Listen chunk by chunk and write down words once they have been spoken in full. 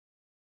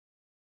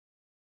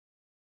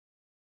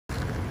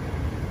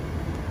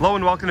Hello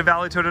and welcome to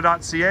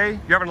valleytoyota.ca.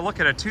 You're having a look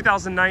at a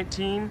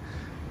 2019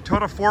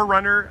 Toyota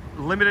 4Runner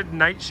Limited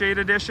Nightshade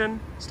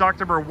Edition, stock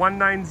number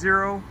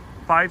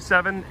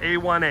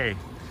 19057A1A.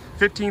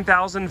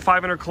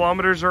 15,500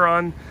 kilometers are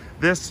on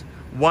this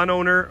one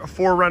owner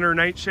 4Runner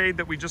Nightshade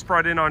that we just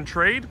brought in on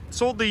trade.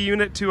 Sold the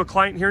unit to a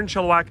client here in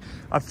Chilliwack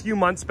a few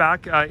months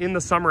back, in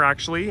the summer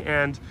actually,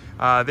 and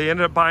they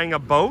ended up buying a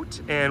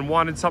boat and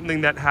wanted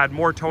something that had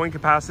more towing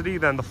capacity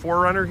than the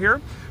 4Runner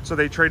here. So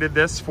they traded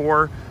this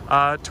for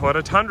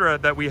Toyota Tundra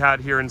that we had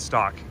here in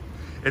stock.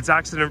 It's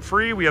accident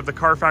free. We have the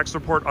Carfax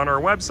report on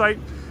our website,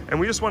 and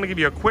we just want to give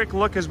you a quick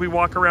look as we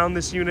walk around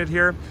this unit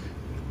here.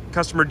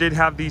 Customer did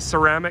have the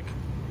ceramic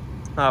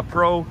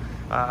pro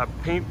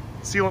paint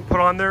sealant put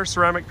on there,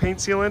 ceramic paint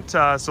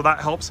sealant, so that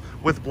helps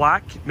with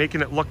black,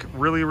 making it look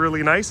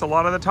really nice a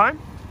lot of the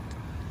time.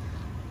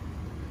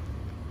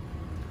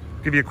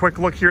 Give you a quick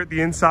look here at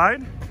the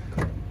inside.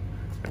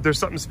 If there's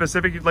something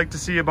specific you'd like to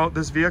see about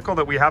this vehicle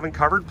that we haven't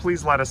covered,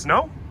 please let us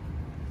know.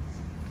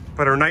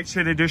 But our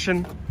Nightshade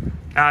Edition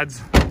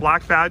adds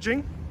black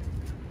badging,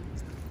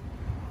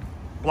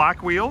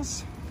 black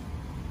wheels,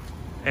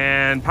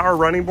 and power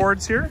running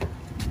boards here,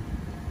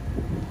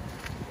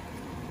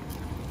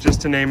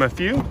 just to name a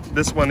few.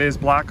 This one is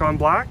black on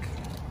black.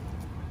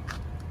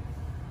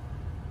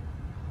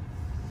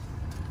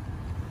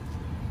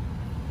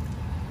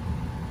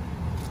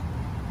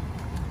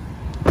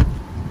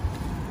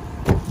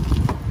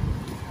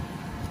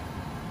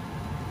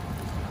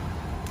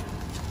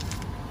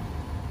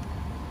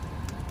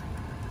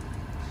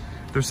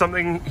 If there's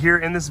something here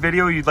in this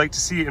video you'd like to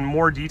see in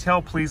more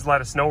detail, please let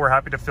us know. We're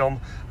happy to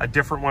film a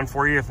different one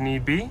for you if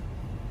need be.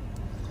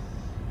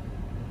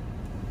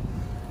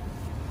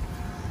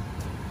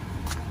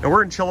 Now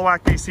we're in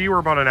Chilliwack, BC. We're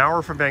about an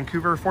hour from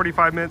Vancouver,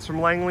 45 minutes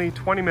from Langley,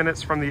 20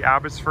 minutes from the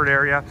Abbotsford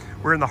area.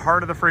 We're in the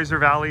heart of the Fraser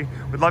Valley.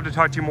 We'd love to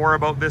talk to you more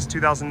about this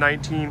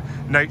 2019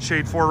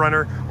 Nightshade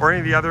 4Runner or any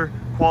of the other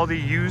quality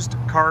used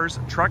cars,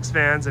 trucks,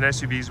 vans, and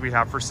SUVs we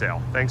have for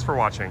sale. Thanks for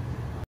watching.